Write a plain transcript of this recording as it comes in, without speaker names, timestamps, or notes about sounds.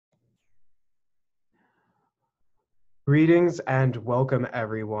Greetings and welcome,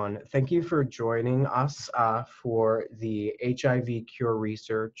 everyone. Thank you for joining us for the HIV Cure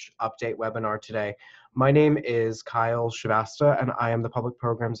Research Update webinar today. My name is Kyle Shrivasta, and I am the Public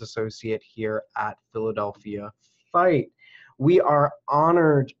Programs Associate here at Philadelphia Fight. We are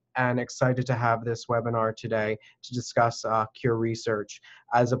honored and excited to have this webinar today to discuss Cure Research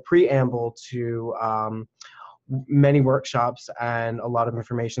as a preamble to many workshops, and a lot of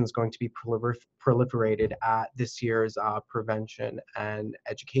information is going to be proliferated at this year's Prevention and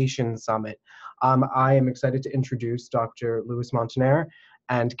Education Summit. I am excited to introduce Dr. Louis Montaner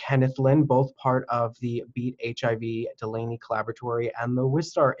and Kenneth Lin, both part of the Beat HIV Delaney Collaboratory and the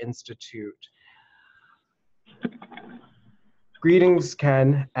Wistar Institute. Greetings,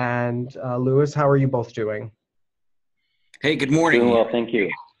 Ken and Louis. How are you both doing? Hey, good morning. Doing well, thank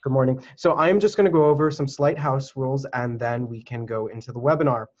you. Good morning. So I'm just going to go over some slight house rules and then we can go into the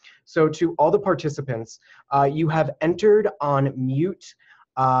webinar. So to all the participants, you have entered on mute.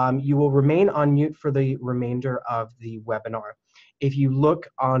 You will remain on mute for the remainder of the webinar. If you look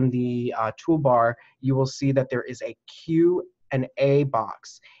on the toolbar, you will see that there is a Q&A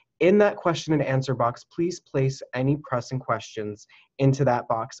box. In that question and answer box, please place any pressing questions into that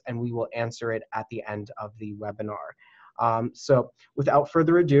box and we will answer it at the end of the webinar. So without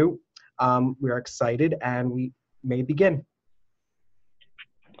further ado, we are excited and we may begin.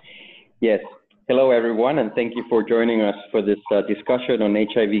 Yes, hello everyone, and thank you for joining us for this discussion on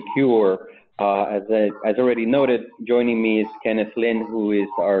HIV cure. As already noted, joining me is Kenneth Lin, who is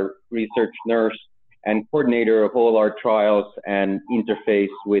our research nurse and coordinator of all our trials and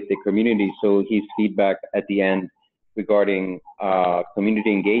interface with the community. So his feedback at the end regarding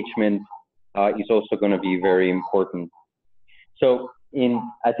community engagement is also going to be very important. So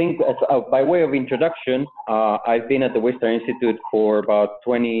I think by way of introduction, I've been at the Wistar Institute for about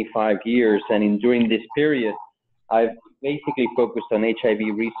 25 years, and during this period, I've basically focused on HIV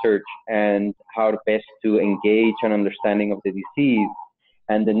research and how to best to engage an understanding of the disease.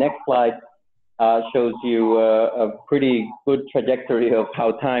 And the next slide shows you a pretty good trajectory of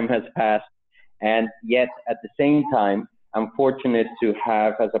how time has passed, and yet at the same time, I'm fortunate to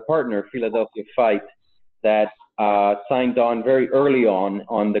have as a partner Philadelphia Fight that signed on very early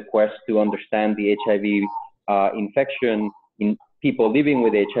on the quest to understand the HIV infection in people living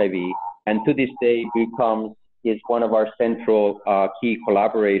with HIV, and to this day is one of our central key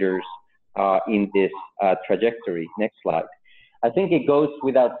collaborators in this trajectory. Next slide. I think it goes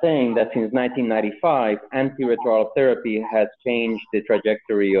without saying that since 1995, antiretroviral therapy has changed the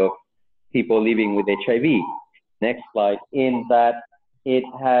trajectory of people living with HIV. Next slide. In that it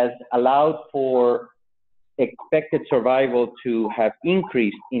has allowed for expected survival to have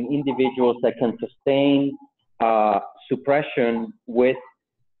increased in individuals that can sustain suppression with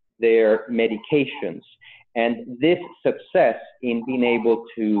their medications. And this success in being able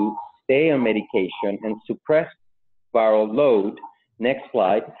to stay on medication and suppress viral load, next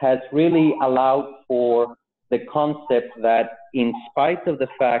slide, has really allowed for the concept that in spite of the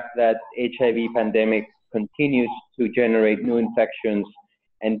fact that HIV pandemic continues to generate new infections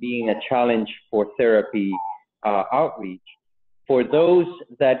and being a challenge for therapy outreach, for those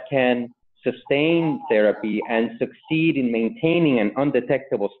that can sustain therapy and succeed in maintaining an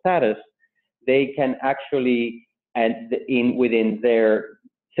undetectable status, they can actually, within their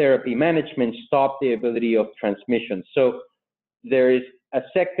therapy management, stop the ability of transmission. So there is a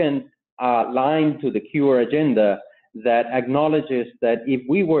second line to the cure agenda that acknowledges that if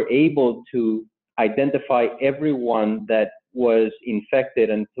we were able to identify everyone that was infected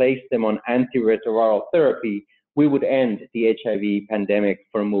and place them on antiretroviral therapy, we would end the HIV pandemic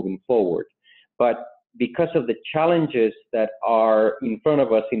from moving forward. But because of the challenges that are in front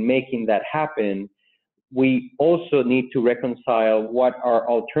of us in making that happen, we also need to reconcile what are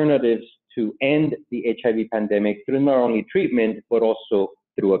alternatives to end the HIV pandemic through not only treatment, but also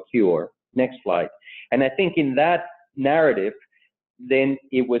through a cure. Next slide. And I think in that narrative, then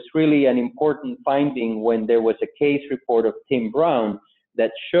it was really an important finding when there was a case report of Tim Brown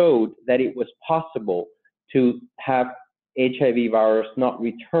that showed that it was possible to have HIV virus not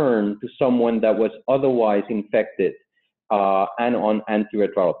return to someone that was otherwise infected and on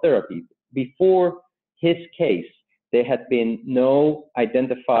antiretroviral therapy. Before his case, there had been no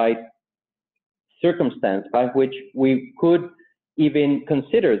identified circumstance by which we could even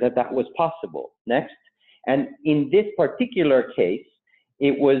consider that that was possible. Next. And in this particular case,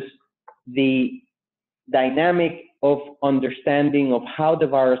 it was the dynamic of understanding of how the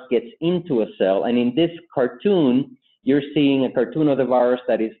virus gets into a cell. And in this cartoon, you're seeing a cartoon of the virus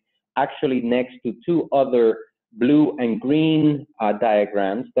that is actually next to two other blue and green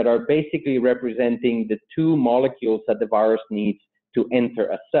diagrams that are basically representing the two molecules that the virus needs to enter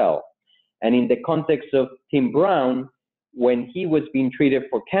a cell. And in the context of Tim Brown, when he was being treated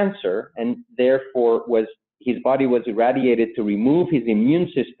for cancer and therefore his body was irradiated to remove his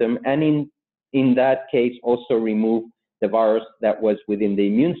immune system, and in that case also remove the virus that was within the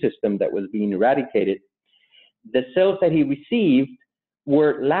immune system that was being eradicated, the cells that he received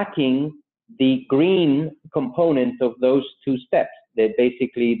were lacking the green component of those two steps. That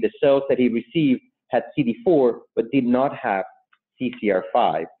basically the cells that he received had CD4 but did not have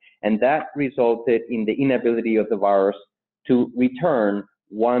CCR5. And that resulted in the inability of the virus to return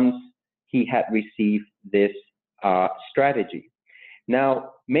once he had received this strategy.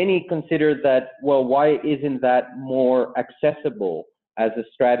 Now, many consider that, well, why isn't that more accessible as a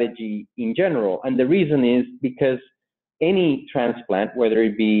strategy in general? And the reason is because any transplant, whether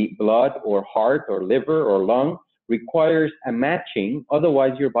it be blood or heart or liver or lung, requires a matching,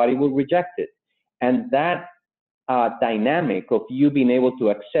 otherwise your body will reject it. And that dynamic of you being able to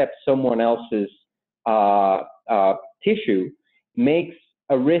accept someone else's tissue makes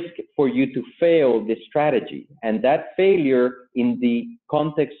a risk for you to fail this strategy. And that failure in the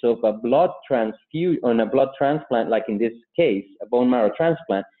context of a blood transfusion, on a blood transplant, like in this case, a bone marrow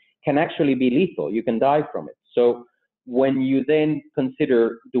transplant, can actually be lethal. You can die from it. So when you then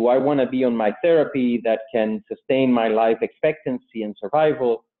consider, do I want to be on my therapy that can sustain my life expectancy and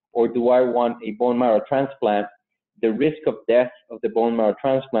survival, or do I want a bone marrow transplant? The risk of death of the bone marrow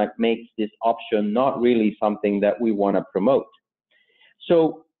transplant makes this option not really something that we want to promote.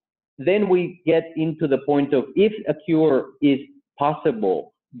 So then we get into the point of, if a cure is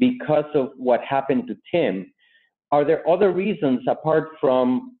possible because of what happened to Tim, are there other reasons apart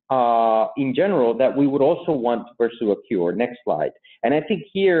from in general that we would also want to pursue a cure? Next slide. And I think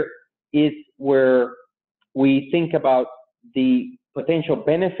here is where we think about the potential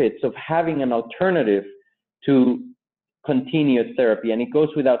benefits of having an alternative to continuous therapy. And it goes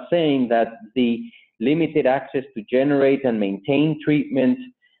without saying that the limited access to generate and maintain treatment,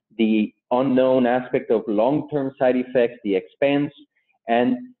 the unknown aspect of long-term side effects, the expense,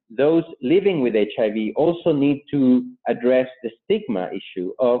 and those living with HIV also need to address the stigma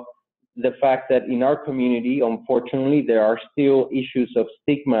issue of the fact that in our community, unfortunately, there are still issues of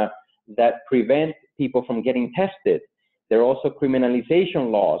stigma that prevent people from getting tested. There are also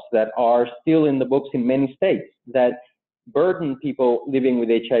criminalization laws that are still in the books in many states that burden people living with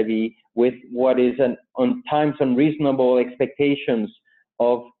HIV with what is on times unreasonable expectations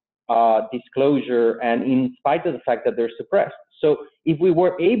of disclosure, and in spite of the fact that they're suppressed. So if we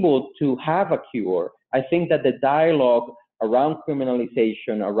were able to have a cure, I think that the dialogue around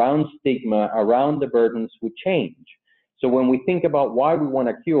criminalization, around stigma, around the burdens would change. So when we think about why we want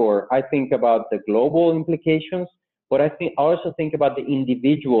a cure, I think about the global implications, but I also think about the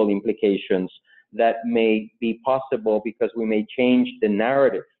individual implications that may be possible because we may change the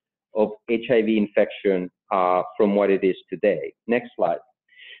narrative of HIV infection from what it is today. Next slide.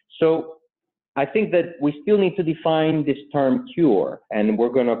 So I think that we still need to define this term cure, and we're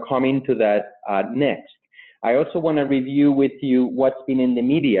going to come into that next. I also want to review with you what's been in the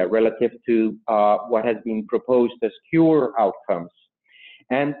media relative to what has been proposed as cure outcomes.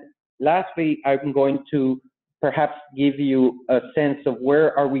 And lastly, I'm going to perhaps give you a sense of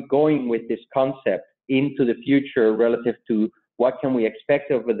where are we going with this concept into the future relative to what can we expect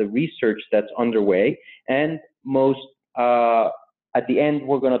over the research that's underway. And at the end,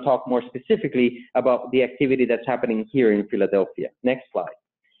 we're going to talk more specifically about the activity that's happening here in Philadelphia. Next slide.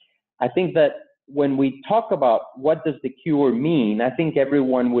 I think that when we talk about what does the cure mean, I think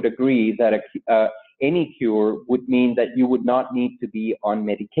everyone would agree that any cure would mean that you would not need to be on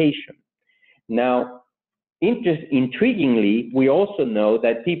medication. Now, intriguingly, we also know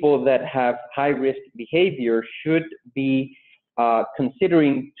that people that have high-risk behavior should be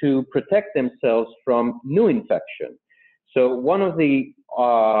considering to protect themselves from new infection. So one of the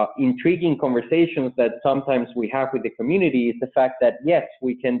intriguing conversations that sometimes we have with the community is the fact that, yes,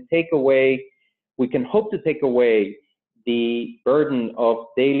 we can hope to take away the burden of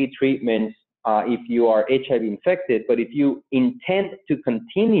daily treatments if you are HIV infected, but if you intend to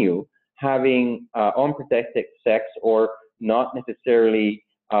continue having unprotected sex or not necessarily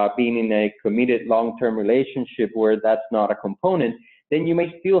being in a committed long-term relationship where that's not a component, then you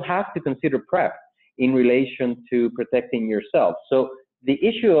may still have to consider PrEP in relation to protecting yourself. So the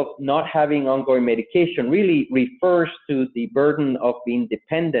issue of not having ongoing medication really refers to the burden of being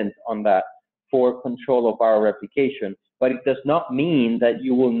dependent on that for control of viral replication, but it does not mean that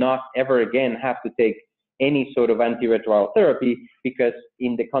you will not ever again have to take any sort of antiretroviral therapy, because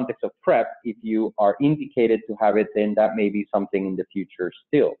in the context of PrEP, if you are indicated to have it, then that may be something in the future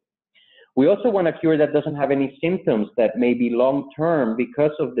still. We also want a cure that doesn't have any symptoms that may be long-term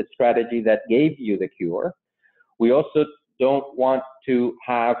because of the strategy that gave you the cure. We also don't want to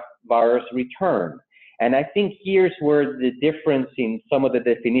have virus return. And I think here's where the difference in some of the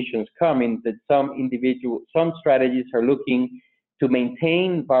definitions come in, that some strategies are looking to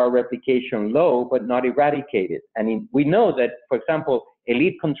maintain viral replication low, but not eradicate it. And we know that, for example,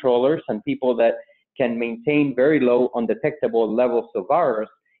 elite controllers and people that can maintain very low undetectable levels of virus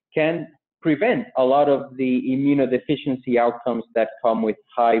can prevent a lot of the immunodeficiency outcomes that come with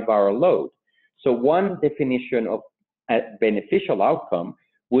high viral load. So one definition of a beneficial outcome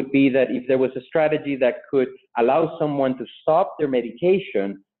would be that if there was a strategy that could allow someone to stop their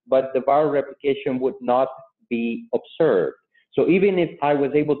medication, but the viral replication would not be observed. So even if I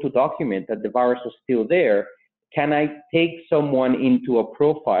was able to document that the virus was still there, can I take someone into a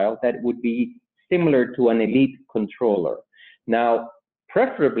profile that would be similar to an elite controller? Now,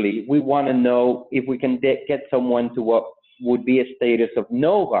 preferably, we want to know if we can get someone to what would be a status of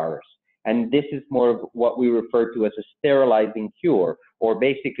no virus. And this is more of what we refer to as a sterilizing cure, or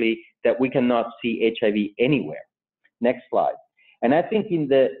basically that we cannot see HIV anywhere. Next slide. And I think in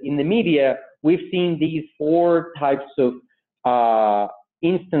the media, we've seen these 4 types of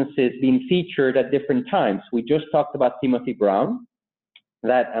instances being featured at different times. We just talked about Timothy Brown,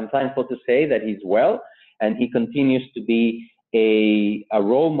 that I'm thankful to say that he's well, and he continues to be a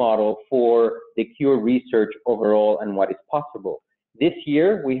role model for the cure research overall and what is possible. This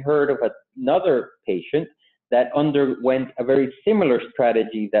year, we heard of another patient that underwent a very similar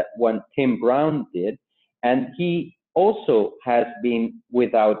strategy that one Tim Brown did, and he also has been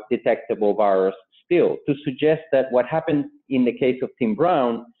without detectable virus still, to suggest that what happened in the case of Tim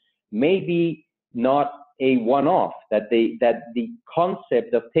Brown may be not a one-off, that the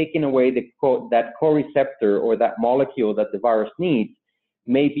concept of taking away that co-receptor or that molecule that the virus needs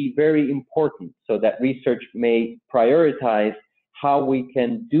may be very important, so that research may prioritize how we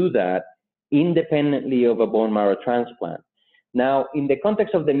can do that independently of a bone marrow transplant. Now, in the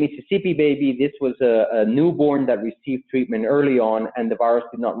context of the Mississippi baby, this was a newborn that received treatment early on, and the virus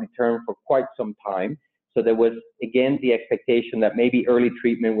did not return for quite some time. So there was, again, the expectation that maybe early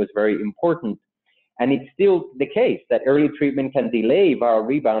treatment was very important. And it's still the case that early treatment can delay viral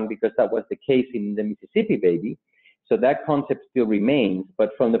rebound, because that was the case in the Mississippi baby. So that concept still remains.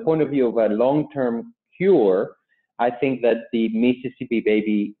 But from the point of view of a long-term cure, I think that the Mississippi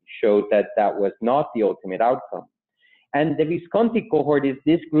baby showed that that was not the ultimate outcome. And the Visconti cohort is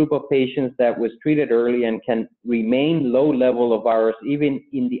this group of patients that was treated early and can remain low level of virus even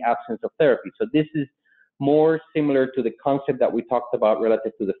in the absence of therapy. So this is more similar to the concept that we talked about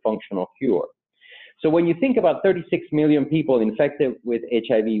relative to the functional cure. So when you think about 36 million people infected with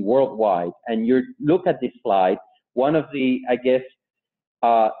HIV worldwide, and you look at this slide, one of the, I guess,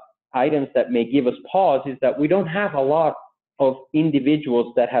 items that may give us pause is that we don't have a lot of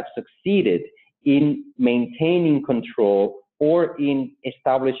individuals that have succeeded in maintaining control or in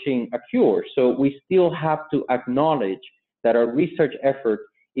establishing a cure. So we still have to acknowledge that our research effort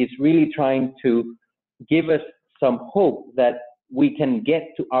is really trying to give us some hope that we can get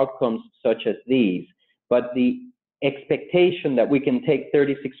to outcomes such as these. But the expectation that we can take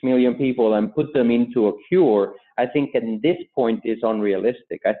 36 million people and put them into a cure, I think at this point is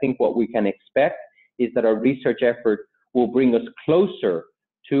unrealistic. I think what we can expect is that our research effort will bring us closer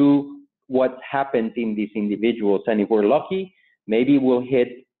to what happens in these individuals. And if we're lucky, maybe we'll hit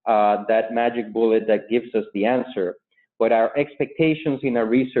that magic bullet that gives us the answer. But our expectations in our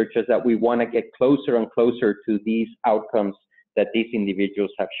research is that we want to get closer and closer to these outcomes that these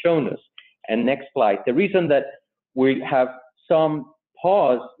individuals have shown us. And next slide. The reason that we have some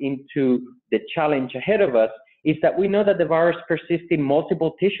pause into the challenge ahead of us is that we know that the virus persists in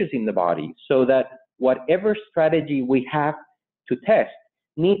multiple tissues in the body, so that whatever strategy we have to test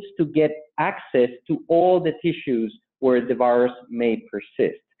needs to get access to all the tissues where the virus may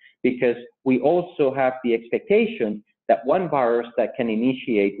persist, because we also have the expectation that one virus that can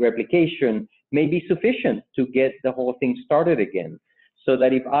initiate replication may be sufficient to get the whole thing started again. So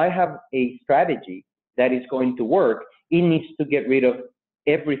that if I have a strategy that is going to work, it needs to get rid of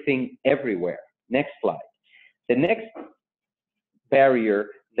everything everywhere. Next slide. The next barrier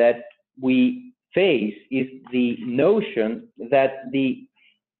that we face is the notion that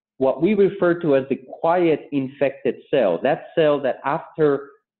what we refer to as the quiet infected cell, that cell that after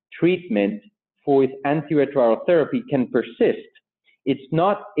treatment with antiretroviral therapy can persist. It's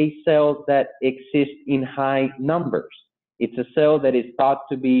not a cell that exists in high numbers. It's a cell that is thought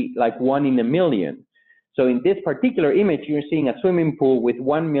to be like 1 in a million. So in this particular image, you're seeing a swimming pool with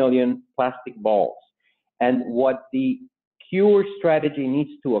 1 million plastic balls. And what the cure strategy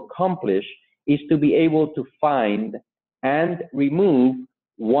needs to accomplish is to be able to find and remove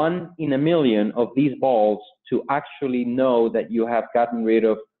 1 in a million of these balls to actually know that you have gotten rid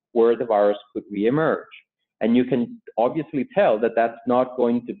of where the virus could reemerge. And you can obviously tell that that's not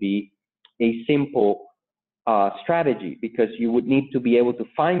going to be a simple strategy, because you would need to be able to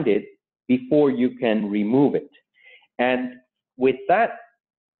find it before you can remove it. And with that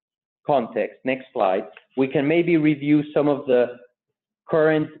context, next slide, we can maybe review some of the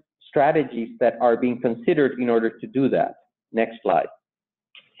current strategies that are being considered in order to do that. Next slide.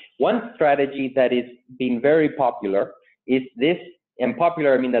 One strategy that is being very popular is this, and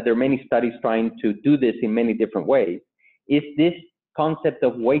popular, I mean that there are many studies trying to do this in many different ways, is this concept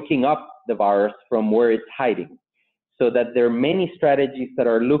of waking up the virus from where it's hiding. So that there are many strategies that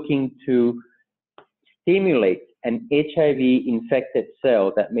are looking to stimulate an HIV-infected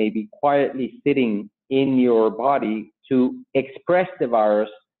cell that may be quietly sitting in your body to express the virus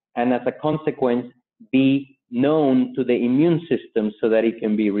and as a consequence be known to the immune system so that it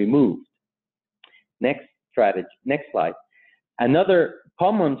can be removed. Next strategy, next slide. Another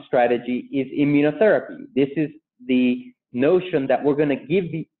common strategy is immunotherapy. This is the notion that we're going to give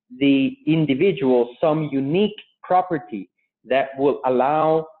the individual some unique property that will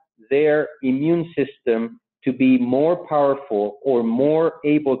allow their immune system to be more powerful or more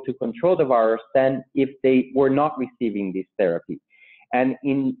able to control the virus than if they were not receiving this therapy. And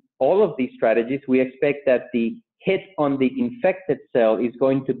in all of these strategies, we expect that the hit on the infected cell is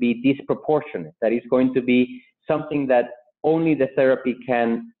going to be disproportionate. That is going to be something that only the therapy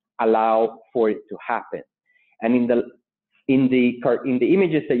can allow for it to happen. And in the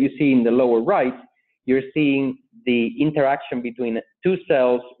images that you see in the lower right, you're seeing the interaction between two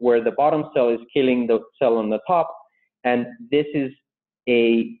cells where the bottom cell is killing the cell on the top. And this is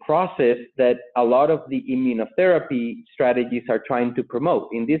a process that a lot of the immunotherapy strategies are trying to promote.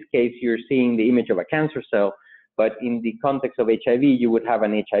 In this case, you're seeing the image of a cancer cell, but in the context of HIV, you would have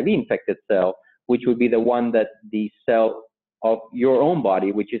an HIV-infected cell, which would be the one that the cell of your own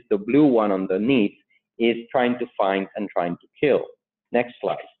body, which is the blue one underneath, is trying to find and trying to kill. Next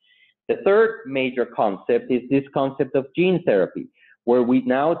slide. The third major concept is this concept of gene therapy, where we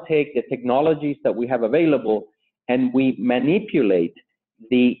now take the technologies that we have available and we manipulate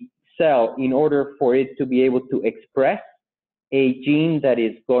the cell in order for it to be able to express a gene that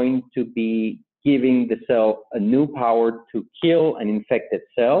is going to be giving the cell a new power to kill an infected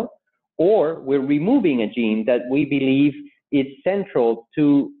cell, or we're removing a gene that we believe is central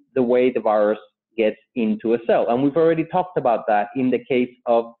to the way the virus gets into a cell. And we've already talked about that in the case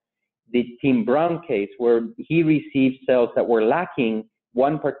of the Tim Brown case, where he received cells that were lacking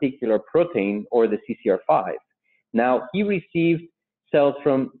one particular protein, or the CCR5. Now, he received cells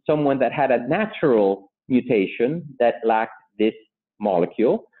from someone that had a natural mutation that lacked this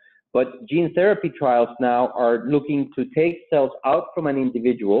molecule, but gene therapy trials now are looking to take cells out from an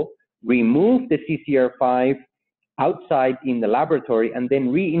individual, remove the CCR5 outside in the laboratory, and then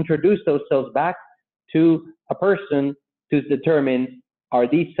reintroduce those cells back to a person to determine, are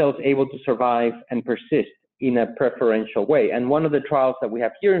these cells able to survive and persist in a preferential way? And one of the trials that we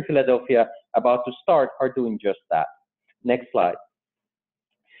have here in Philadelphia about to start are doing just that. Next slide.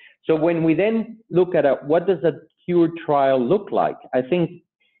 So when we then look at what does a cure trial look like, I think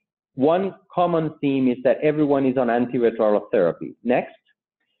one common theme is that everyone is on antiretroviral therapy. Next.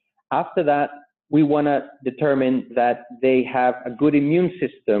 After that, we want to determine that they have a good immune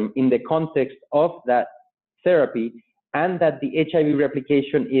system in the context of that therapy, and that the HIV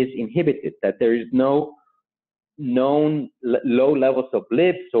replication is inhibited, that there is no known low levels of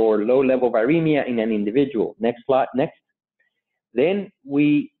blips or low level viremia in an individual. Next slide, next. Then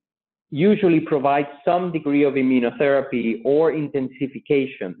we usually provide some degree of immunotherapy or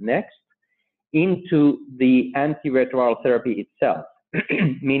intensification, next, into the antiretroviral therapy itself,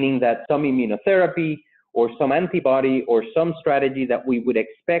 meaning that some immunotherapy or some antibody or some strategy that we would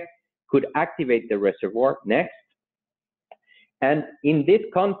expect could activate the reservoir, next. And in this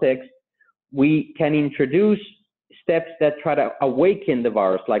context, we can introduce steps that try to awaken the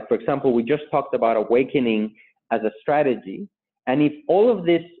virus. Like, for example, we just talked about awakening as a strategy. And if all of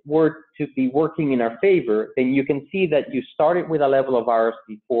this were to be working in our favor, then you can see that you started with a level of virus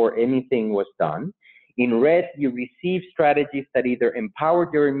before anything was done. In red, you receive strategies that either empowered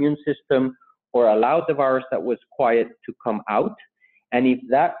your immune system or allowed the virus that was quiet to come out. And if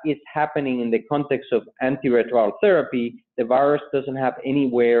that is happening in the context of antiretroviral therapy, the virus doesn't have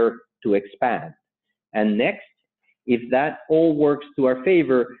anywhere to expand. And next, if that all works to our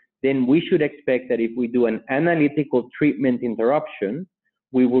favor, then we should expect that if we do an analytical treatment interruption,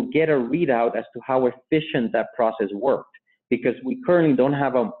 we will get a readout as to how efficient that process worked, because we currently don't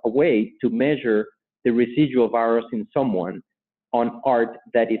have a way to measure the residual virus in someone on ART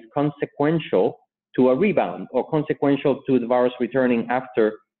that is consequential to a rebound or consequential to the virus returning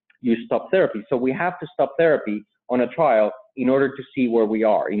after you stop therapy. So we have to stop therapy on a trial in order to see where we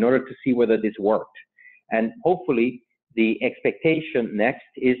are, in order to see whether this worked. And hopefully the expectation next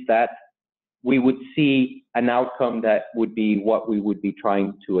is that we would see an outcome that would be what we would be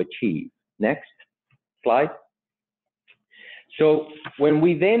trying to achieve. Next slide. So when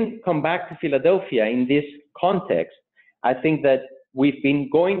we then come back to Philadelphia in this context, I think that we've been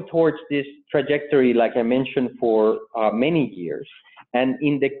going towards this trajectory, like I mentioned, for many years. And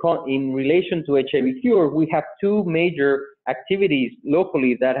in relation to HIV cure, we have two major activities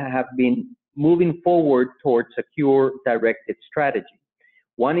locally that have been moving forward towards a cure-directed strategy.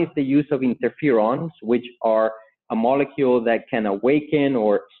 One is the use of interferons, which are a molecule that can awaken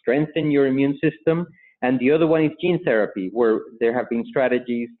or strengthen your immune system. And the other one is gene therapy, where there have been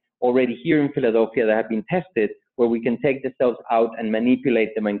strategies already here in Philadelphia that have been tested, where we can take the cells out and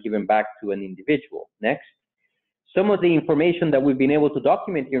manipulate them and give them back to an individual. Next. Some of the information that we've been able to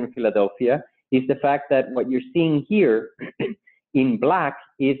document here in Philadelphia is the fact that what you're seeing here in black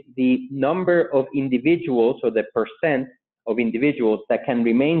is the number of individuals, or the percent of individuals that can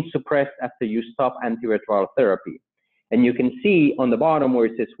remain suppressed after you stop antiretroviral therapy. And you can see on the bottom where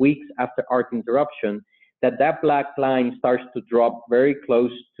it says weeks after ART interruption, that black line starts to drop very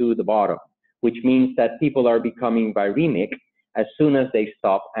close to the bottom, which means that people are becoming viremic as soon as they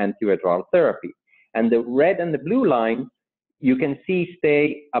stop antiretroviral therapy. And the red and the blue line, you can see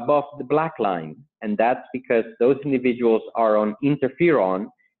stay above the black line. And that's because those individuals are on interferon,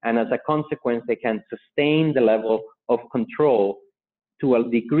 and as a consequence, they can sustain the level of control to a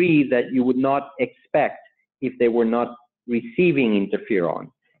degree that you would not expect if they were not receiving interferon.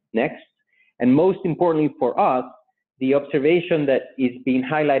 Next. And most importantly for us, the observation that is being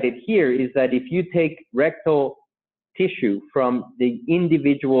highlighted here is that if you take rectal tissue from the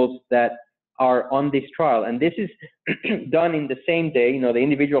individuals that are on this trial, and this is done in the same day, the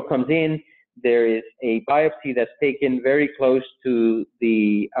individual comes in, there is a biopsy that's taken very close to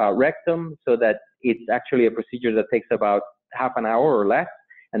the rectum, so that it's actually a procedure that takes about half an hour or less,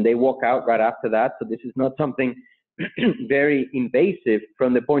 and they walk out right after that. So this is not something very invasive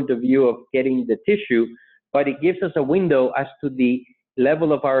from the point of view of getting the tissue, but it gives us a window as to the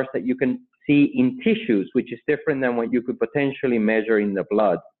level of virus that you can see in tissues, which is different than what you could potentially measure in the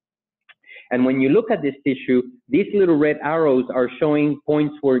blood. And when you look at this tissue, these little red arrows are showing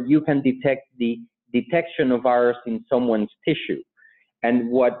points where you can detect the detection of virus in someone's tissue. And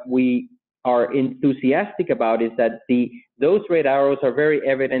what we are enthusiastic about is that those red arrows are very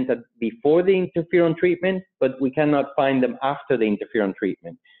evident before the interferon treatment, but we cannot find them after the interferon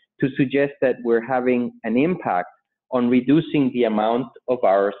treatment, to suggest that we're having an impact on reducing the amount of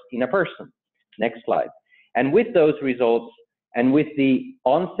virus in a person. Next slide. And with those results, and with the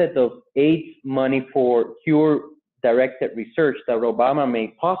onset of AIDS money for cure-directed research that Obama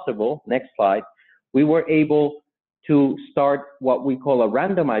made possible, next slide, we were able to start what we call a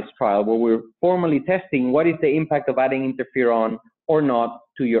randomized trial, where we're formally testing what is the impact of adding interferon or not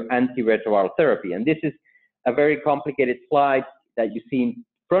to your antiretroviral therapy. And this is a very complicated slide that you see in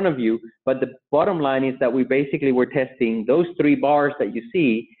front of you, but the bottom line is that we basically were testing those three bars that you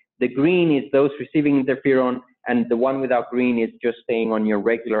see. The green is those receiving interferon, and the one without green is just staying on your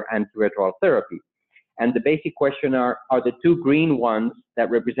regular antiretroviral therapy. And the basic question are the two green ones that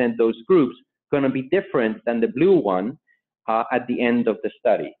represent those groups going to be different than the blue one at the end of the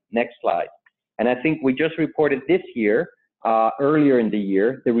study? Next slide. And I think we just reported this year, earlier in the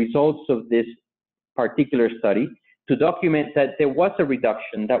year, the results of this particular study to document that there was a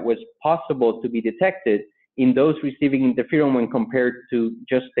reduction that was possible to be detected in those receiving interferon when compared to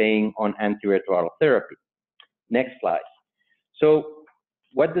just staying on antiretroviral therapy. Next slide. So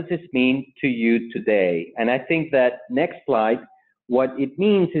what does this mean to you today? And I think that next slide, what it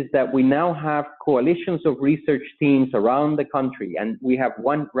means is that we now have coalitions of research teams around the country, and we have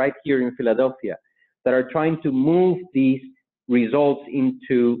one right here in Philadelphia, that are trying to move these results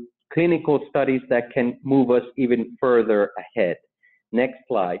into clinical studies that can move us even further ahead. Next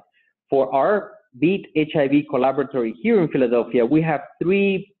slide. For our Beat HIV Collaboratory here in Philadelphia, we have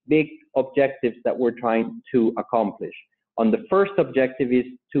three big objectives that we're trying to accomplish. On the first objective is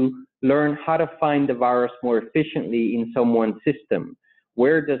to learn how to find the virus more efficiently in someone's system.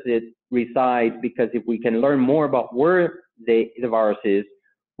 Where does it reside? Because if we can learn more about where the virus is,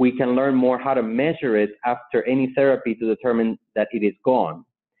 we can learn more how to measure it after any therapy to determine that it is gone.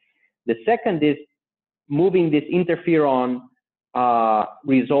 The second is moving this interferon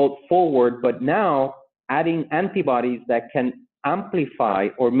result forward, but now adding antibodies that can amplify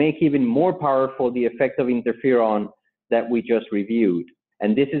or make even more powerful the effect of interferon that we just reviewed.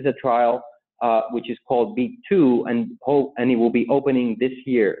 And this is a trial which is called BEAT2, and it will be opening this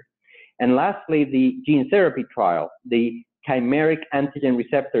year. And lastly, the gene therapy trial. The chimeric antigen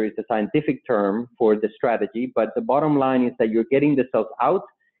receptor is the scientific term for the strategy, but the bottom line is that you're getting the cells out,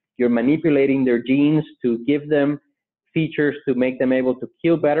 you're manipulating their genes to give them features to make them able to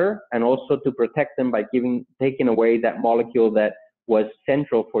kill better, and also to protect them by taking away that molecule that was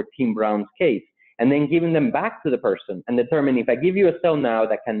central for Tim Brown's case, and then giving them back to the person and determine, if I give you a cell now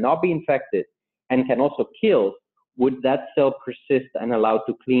that cannot be infected and can also kill, would that cell persist and allow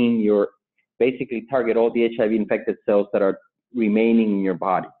to clean your, basically target all the HIV infected cells that are remaining in your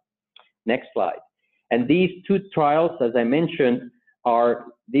body. Next slide. And these two trials, as I mentioned,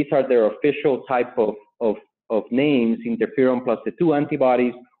 these are their official type of names, interferon plus the 2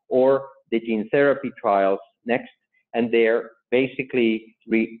 antibodies, or the gene therapy trials. Next. And they're basically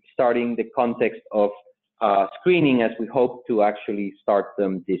restarting the context of screening, as we hope to actually start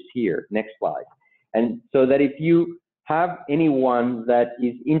them this year. Next slide. And so that if you have anyone that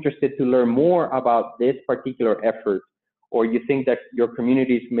is interested to learn more about this particular effort, or you think that your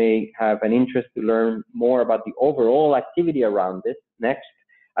communities may have an interest to learn more about the overall activity around this, next,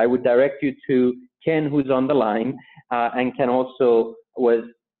 I would direct you to Ken, who's on the line, and Ken also was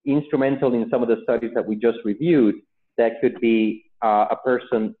instrumental in some of the studies that we just reviewed. That could be a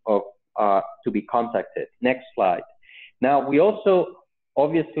person to be contacted. Next slide. Now, we also,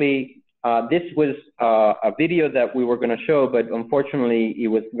 obviously, this was a video that we were going to show, but unfortunately, it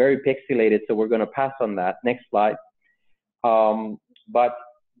was very pixelated, so we're going to pass on that. Next slide. But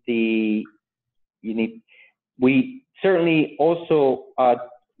we certainly also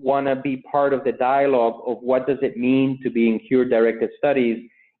want to be part of the dialogue of what does it mean to be in cure-directed studies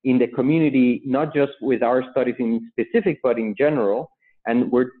in the community, not just with our studies in specific, but in general.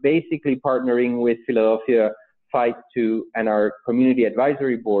 And we're basically partnering with Philadelphia Fight to and our Community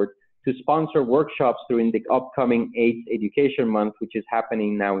Advisory Board to sponsor workshops during the upcoming AIDS Education Month, which is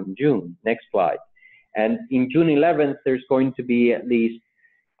happening now in June. Next slide. And in June 11th, there's going to be at least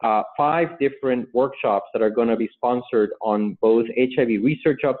 5 different workshops that are going to be sponsored on both HIV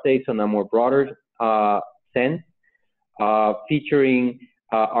research updates on a more broader sense, featuring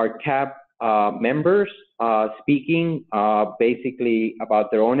our CAB members speaking basically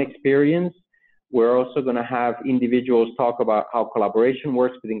about their own experience. We're also going to have individuals talk about how collaboration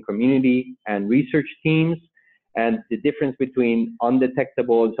works within community and research teams, and the difference between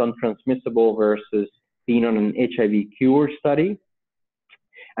undetectable and untransmissible versus being on an HIV cure study.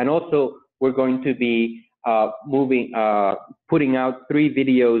 And also, we're going to be putting out 3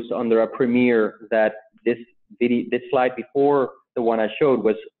 videos under a premiere that this slide before the one I showed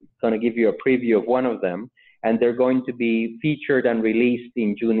was going to give you a preview of one of them. And they're going to be featured and released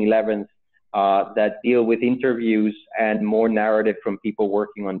in June 11th that deal with interviews and more narrative from people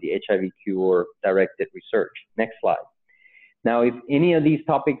working on the HIV cure directed research. Next slide. Now, if any of these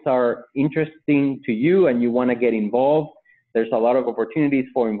topics are interesting to you and you want to get involved, there's a lot of opportunities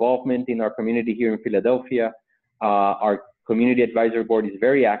for involvement in our community here in Philadelphia. Our Community Advisory Board is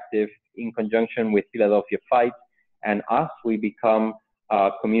very active in conjunction with Philadelphia Fight and us. We become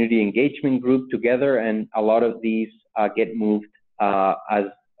a community engagement group together, and a lot of these get moved as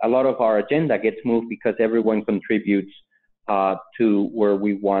a lot of our agenda gets moved because everyone contributes to where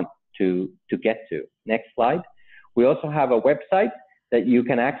we want to get to. Next slide. We also have a website that you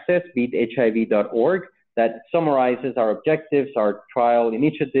can access, beathiv.org, that summarizes our objectives, our trial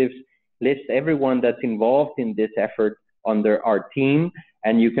initiatives, lists everyone that's involved in this effort under our team,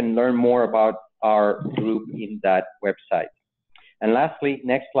 and you can learn more about our group in that website. And lastly,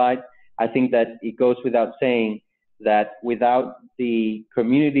 next slide, I think that it goes without saying that without the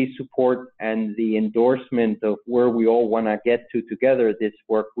community support and the endorsement of where we all want to get to together, this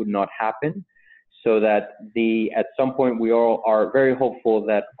work would not happen. So that at some point we all are very hopeful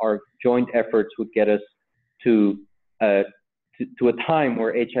that our joint efforts would get us to a time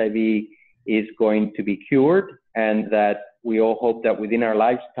where HIV is going to be cured, and that we all hope that within our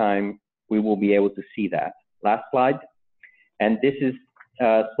lifetime we will be able to see that. Last slide. And this is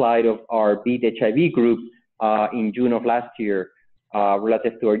a slide of our Beat HIV group in June of last year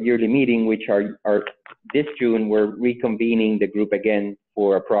relative to our yearly meeting, which are this June, we're reconvening the group again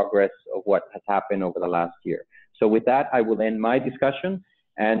for a progress of what has happened over the last year. So with that, I will end my discussion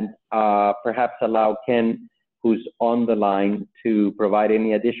and perhaps allow Ken, who's on the line, to provide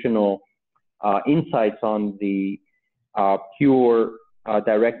any additional insights on the cure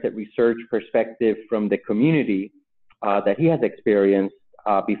directed research perspective from the community that he has experienced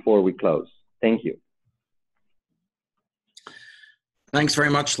before we close. Thank you. Thanks very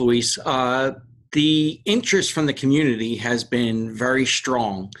much, Luis. The interest from the community has been very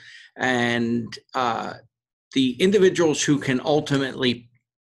strong, and the individuals who can ultimately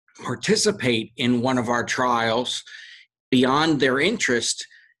participate in one of our trials beyond their interest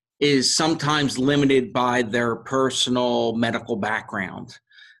is sometimes limited by their personal medical background.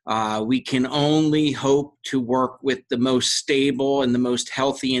 We can only hope to work with the most stable and the most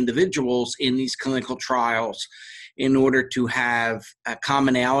healthy individuals in these clinical trials in order to have a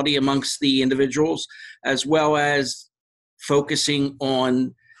commonality amongst the individuals, as well as focusing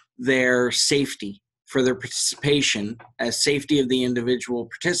on their safety for their participation, as safety of the individual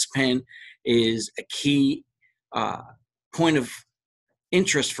participant is a key point of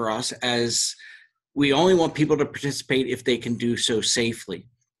interest for us, as we only want people to participate if they can do so safely.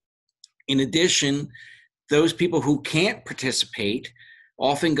 In addition, those people who can't participate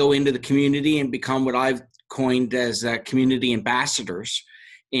often go into the community and become what I've coined as community ambassadors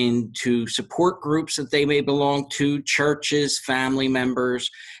into support groups that they may belong to, churches, family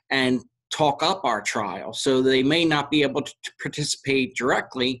members, and talk up our trial. So they may not be able to participate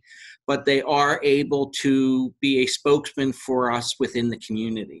directly, but they are able to be a spokesman for us within the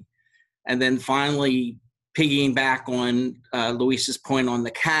community. And then finally, piggying back on Luis's point on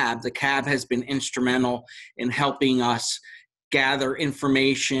the CAB has been instrumental in helping us gather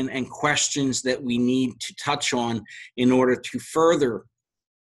information and questions that we need to touch on in order to further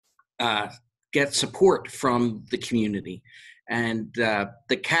get support from the community. And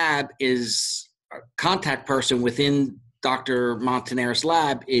the CAB is a contact person within Dr. Montanera's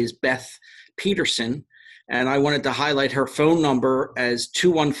lab is Beth Peterson. And I wanted to highlight her phone number as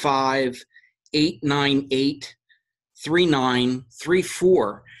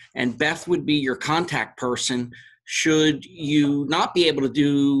 215-898-3934. And Beth would be your contact person should you not be able to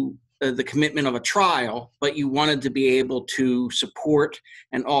do the commitment of a trial, but you wanted to be able to support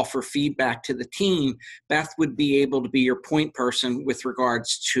and offer feedback to the team. Beth would be able to be your point person with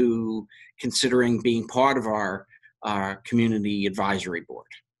regards to considering being part of our community advisory board.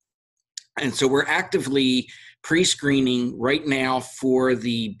 And so we're actively pre-screening right now for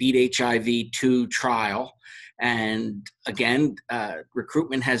the Beat HIV 2 trial. And again,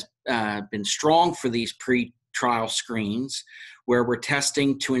 recruitment has been strong for these pre-trial screens, where we're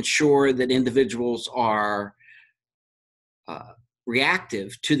testing to ensure that individuals are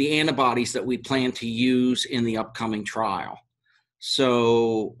reactive to the antibodies that we plan to use in the upcoming trial.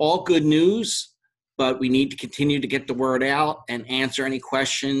 So all good news, but we need to continue to get the word out and answer any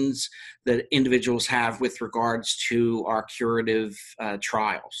questions that individuals have with regards to our curative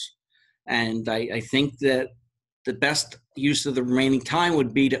trials. And I think that the best use of the remaining time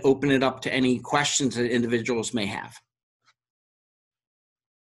would be to open it up to any questions that individuals may have.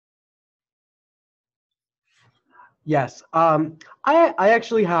 Yes, I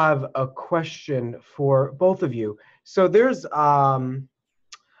actually have a question for both of you. So there's a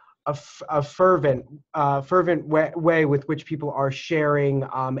fervent way with which people are sharing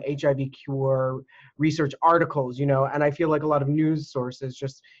HIV cure research articles, and I feel like a lot of news sources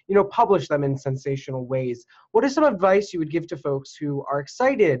just, publish them in sensational ways. What is some advice you would give to folks who are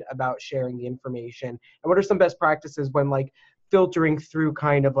excited about sharing the information? And what are some best practices when filtering through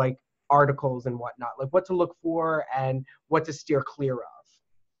kind of articles and whatnot, what to look for and what to steer clear of?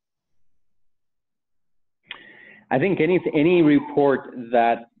 I think any report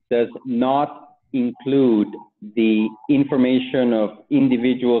that does not include the information of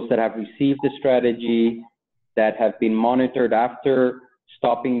individuals that have received the strategy, that have been monitored after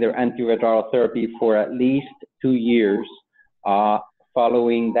stopping their antiretroviral therapy for at least 2 years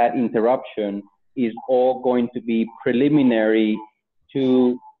following that interruption, is all going to be preliminary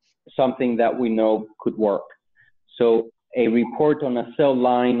to something that we know could work. So a report on a cell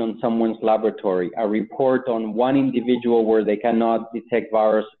line on someone's laboratory, a report on one individual where they cannot detect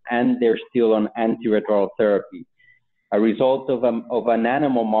virus and they're still on antiretroviral therapy, a result of an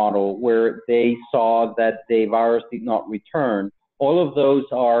animal model where they saw that the virus did not return. All of those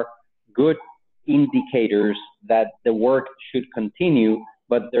are good indicators that the work should continue,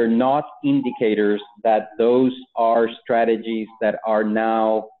 but they're not indicators that those are strategies that are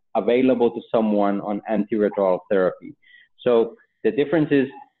now available to someone on antiretroviral therapy. So the difference is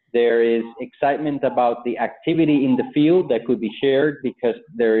there is excitement about the activity in the field that could be shared because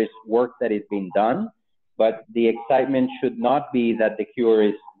there is work that is being done, but the excitement should not be that the cure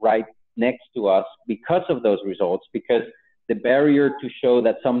is right next to us because of those results, because the barrier to show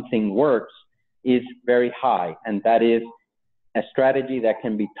that something works is very high, and that is a strategy that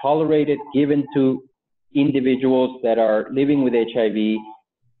can be tolerated, given to individuals that are living with HIV.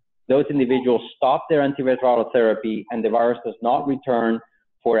 Those individuals stop their antiretroviral therapy and the virus does not return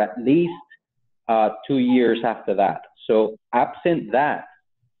for at least 2 years after that. So absent that,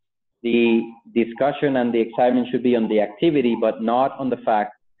 the discussion and the excitement should be on the activity, but not on the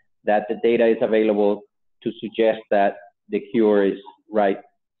fact that the data is available to suggest that the cure is right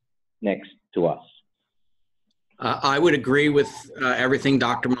next to us. I would agree with everything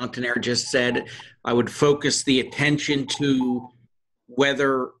Dr. Montaner just said. I would focus the attention to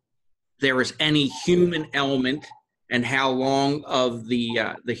whether there is any human element and how long of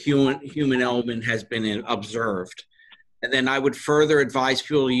the human element has been observed. And then I would further advise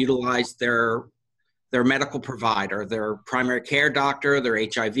people to utilize their medical provider, their primary care doctor, their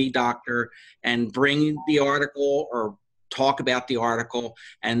HIV doctor, and bring the article or talk about the article,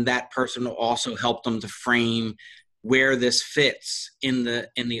 and that person will also help them to frame where this fits in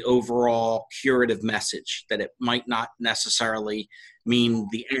the overall curative message, that it might not necessarily mean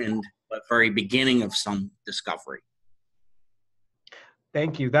the end, but very beginning of some discovery.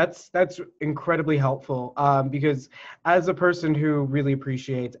 Thank you. That's incredibly helpful, because as a person who really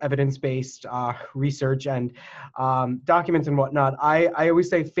appreciates evidence-based research and documents and whatnot, I always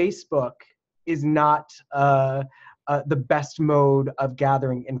say Facebook is not the best mode of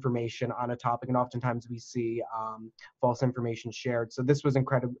gathering information on a topic, and oftentimes we see false information shared. So this was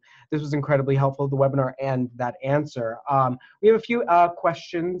incredibly helpful, the webinar and that answer. We have a few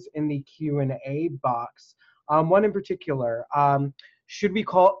questions in the Q&A box. One in particular. Should we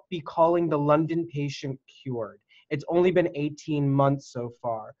be calling the London patient cured? It's only been 18 months so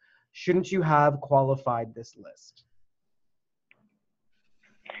far. Shouldn't you have qualified this list?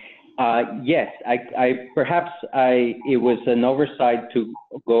 Yes, it was an oversight to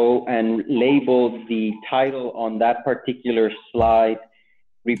go and label the title on that particular slide,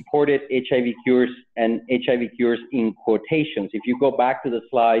 reported HIV cures and HIV cures in quotations. If you go back to the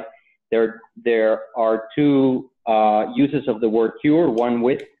slide, there are two uses of the word cure, one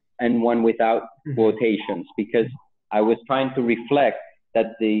with and one without quotations, because I was trying to reflect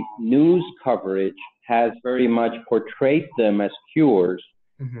that the news coverage has very much portrayed them as cures,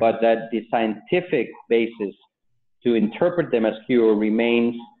 but that the scientific basis to interpret them as cure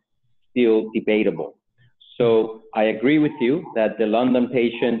remains still debatable. So I agree with you that the London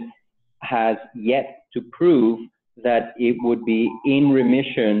patient has yet to prove that it would be in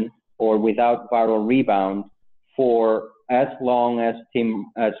remission or without viral rebound for as long as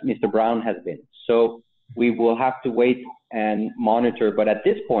Mr. Brown has been. So we will have to wait and monitor, but at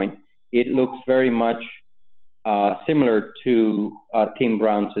this point, it looks very much similar to Tim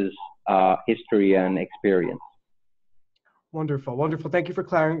Brown's history and experience. Wonderful, wonderful. Thank you for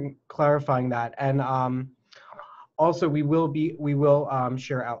clarifying that. And also, we will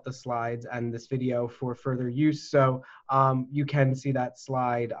share out the slides and this video for further use, so you can see that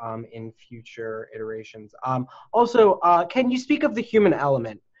slide in future iterations. Also, can you speak of the human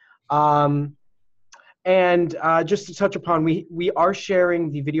element? And just to touch upon, we are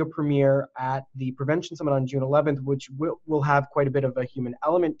sharing the video premiere at the Prevention Summit on June 11th, which will have quite a bit of a human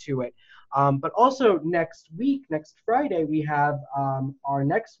element to it. But also next week, next Friday, we have our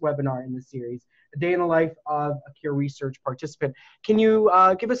next webinar in the series, A Day in the Life of a Cure Research Participant. Can you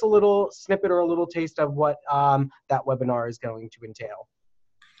give us a little snippet or a little taste of what that webinar is going to entail?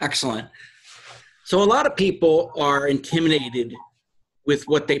 Excellent. So a lot of people are intimidated with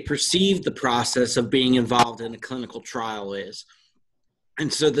what they perceive the process of being involved in a clinical trial is.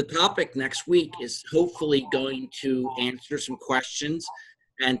 And so the topic next week is hopefully going to answer some questions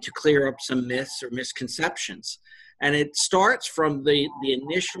and to clear up some myths or misconceptions. And it starts from the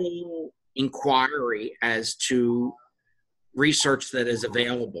initial inquiry as to research that is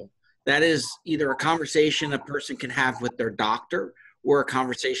available. That is either a conversation a person can have with their doctor or a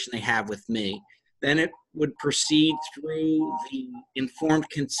conversation they have with me. Then it would proceed through the informed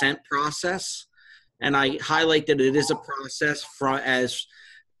consent process. And I highlight that it is a process as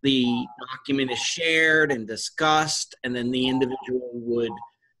the document is shared and discussed, and then the individual would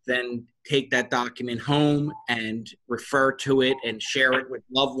then take that document home and refer to it and share it with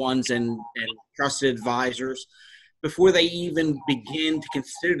loved ones and trusted advisors before they even begin to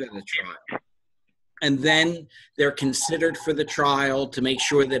consider the trial. And then they're considered for the trial to make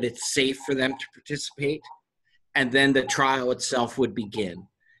sure that it's safe for them to participate. And then the trial itself would begin.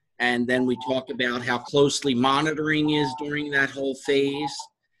 And then we talk about how closely monitoring is during that whole phase,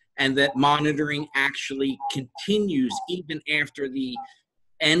 and that monitoring actually continues even after the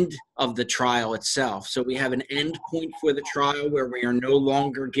end of the trial itself. So we have an end point for the trial where we are no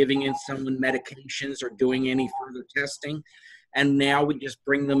longer giving in someone medications or doing any further testing. And now we just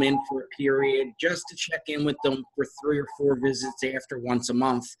bring them in for a period just to check in with them for 3 or 4 visits after once a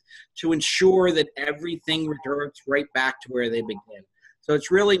month to ensure that everything returns right back to where they begin. So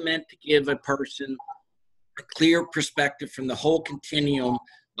it's really meant to give a person a clear perspective from the whole continuum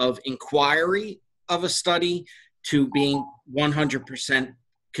of inquiry of a study to being 100%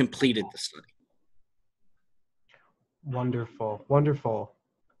 completed the study. Wonderful, wonderful.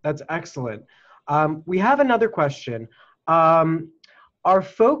 That's excellent. We have another question. Are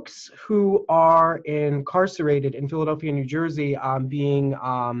folks who are incarcerated in Philadelphia, New Jersey, being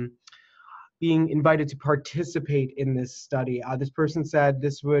invited to participate in this study? This person said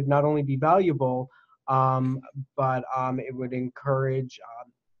this would not only be valuable, but it would encourage,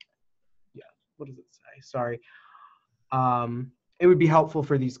 yeah, what does it say? Sorry. It would be helpful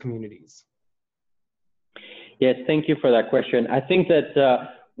for these communities. Yes, thank you for that question. I think that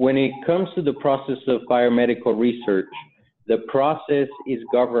when it comes to the process of biomedical research, the process is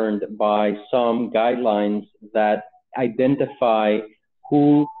governed by some guidelines that identify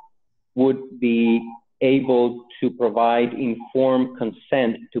who would be able to provide informed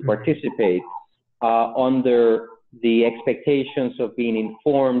consent to participate under the expectations of being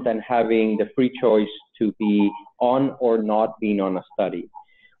informed and having the free choice to be on or not being on a study.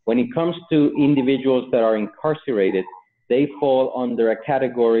 When it comes to individuals that are incarcerated, they fall under a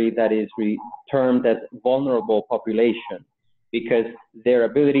category that is termed as vulnerable population, because their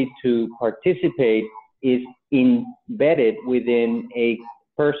ability to participate is embedded within a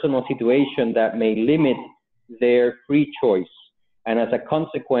personal situation that may limit their free choice. And as a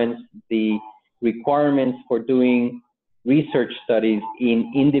consequence, the requirements for doing research studies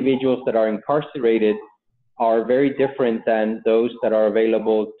in individuals that are incarcerated are very different than those that are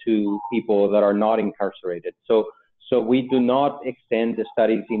available to people that are not incarcerated. So we do not extend the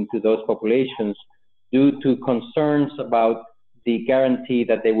studies into those populations due to concerns about the guarantee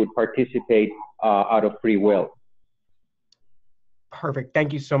that they would participate out of free will. Perfect.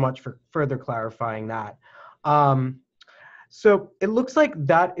 Thank you so much for further clarifying that. So it looks like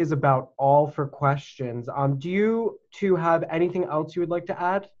that is about all for questions. Do you two have anything else you would like to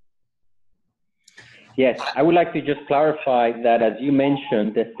add? Yes, I would like to just clarify that, as you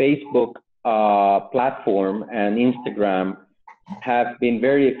mentioned, the Facebook platform and Instagram have been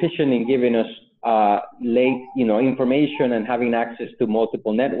very efficient in giving us information and having access to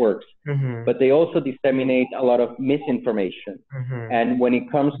multiple networks, but they also disseminate a lot of misinformation. And when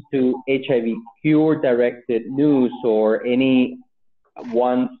it comes to HIV cure-directed news or any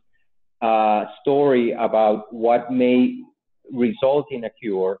one story about what may result in a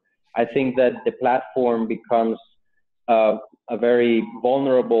cure, I think that the platform becomes a very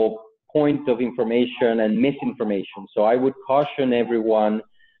vulnerable point of information and misinformation. So I would caution everyone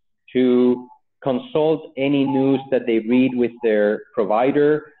to consult any news that they read with their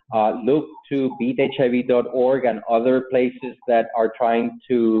provider. Look to beathiv.org and other places that are trying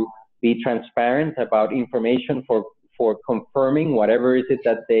to be transparent about information for confirming whatever is it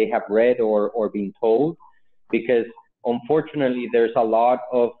that they have read or been told. Because unfortunately, there's a lot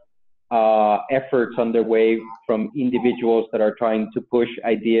of efforts underway from individuals that are trying to push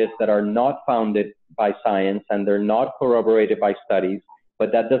ideas that are not founded by science and they're not corroborated by studies,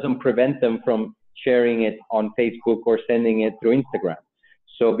 but that doesn't prevent them from sharing it on Facebook or sending it through Instagram.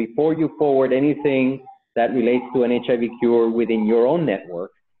 So before you forward anything that relates to an HIV cure within your own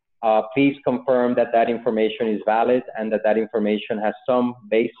network, please confirm that that information is valid and that that information has some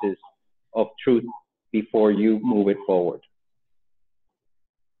basis of truth before you move it forward.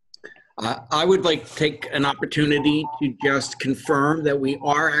 I would like to take an opportunity to just confirm that we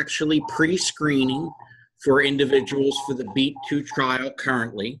are actually pre-screening for individuals for the BEAT-2 trial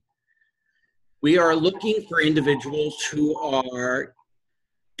currently. We are looking for individuals who are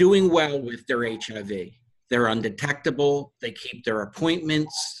doing well with their HIV. They're undetectable, they keep their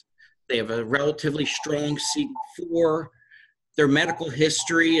appointments, they have a relatively strong CD4, their medical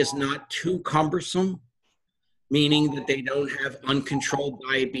history is not too cumbersome, meaning that they don't have uncontrolled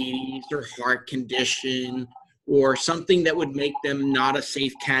diabetes or heart condition or something that would make them not a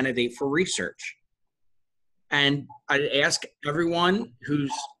safe candidate for research. And I'd ask everyone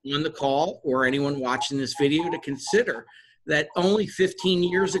who's on the call or anyone watching this video to consider that only 15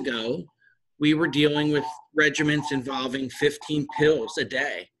 years ago, we were dealing with regimens involving 15 pills a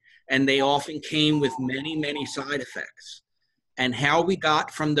day, and they often came with many, many side effects. And how we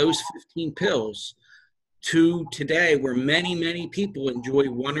got from those 15 pills to today, where many, many people enjoy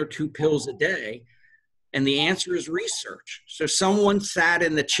 1 or 2 pills a day, and the answer is research. So someone sat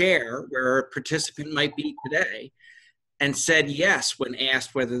in the chair where a participant might be today and said yes when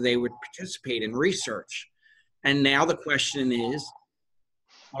asked whether they would participate in research. And now the question is,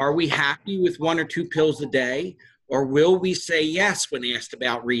 are we happy with 1 or 2 pills a day, or will we say yes when asked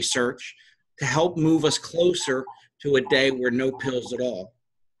about research to help move us closer to a day where no pills at all?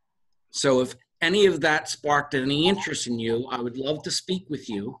 So if any of that sparked any interest in you, I would love to speak with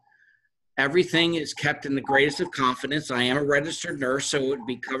you. Everything is kept in the greatest of confidence. I am a registered nurse, so it would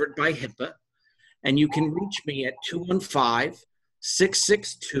be covered by HIPAA. And you can reach me at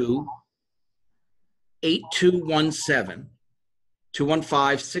 215-662-8217.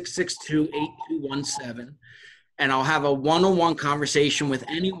 215-662-8217. And I'll have a one-on-one conversation with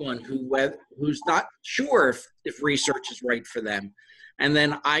anyone who's not sure if research is right for them. And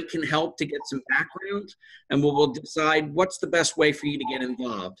then I can help to get some background, and we'll decide what's the best way for you to get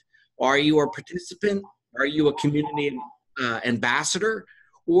involved. Are you a participant? Are you a community ambassador?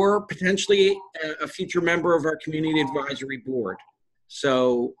 Or potentially a future member of our community advisory board?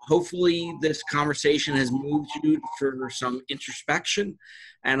 So hopefully this conversation has moved you for some introspection,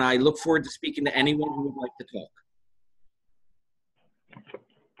 and I look forward to speaking to anyone who would like to talk.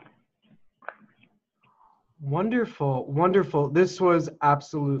 Wonderful, wonderful. This was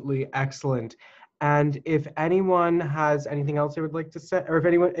absolutely excellent. And if anyone has anything else they would like to say, or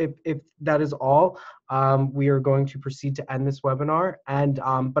if that is all, we are going to proceed to end this webinar. And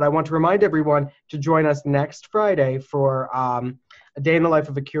but I want to remind everyone to join us next Friday for a day in the life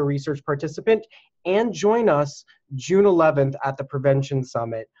of a Cure research participant, and join us June 11th at the Prevention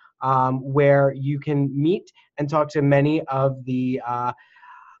Summit, where you can meet and talk to many of the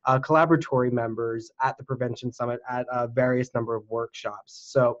collaboratory members at the Prevention Summit at a various number of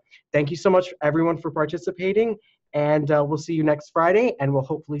workshops. So thank you so much everyone for participating, and we'll see you next Friday, and we'll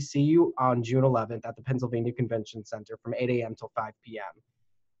hopefully see you on June 11th at the Pennsylvania Convention Center from 8 a.m. till 5 p.m.